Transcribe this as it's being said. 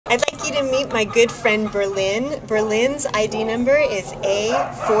I'd like you to meet my good friend Berlin. Berlin's ID number is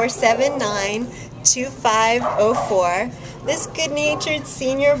A4792504. This good-natured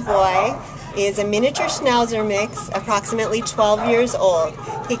senior boy is a miniature Schnauzer mix, approximately 12 years old.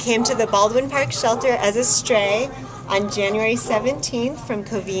 He came to the Baldwin Park shelter as a stray on January 17th from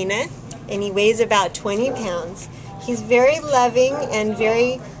Covina, and he weighs about 20 pounds. He's very loving and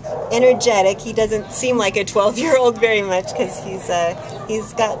very energetic. He doesn't seem like a 12-year-old very much because he's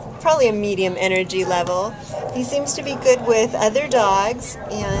got probably a medium energy level. He seems to be good with other dogs,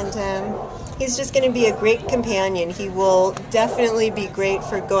 and he's just going to be a great companion. He will definitely be great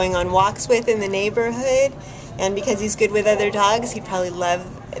for going on walks with in the neighborhood, and because he's good with other dogs, he'd probably love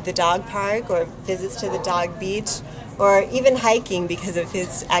the dog park or visits to the dog beach or even hiking because of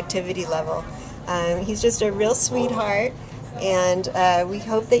his activity level. He's just a real sweetheart, and we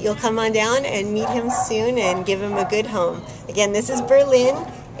hope that you'll come on down and meet him soon and give him a good home. Again, this is Berlin,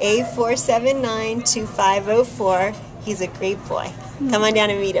 A4792504. He's a great boy. Come on down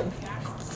and meet him.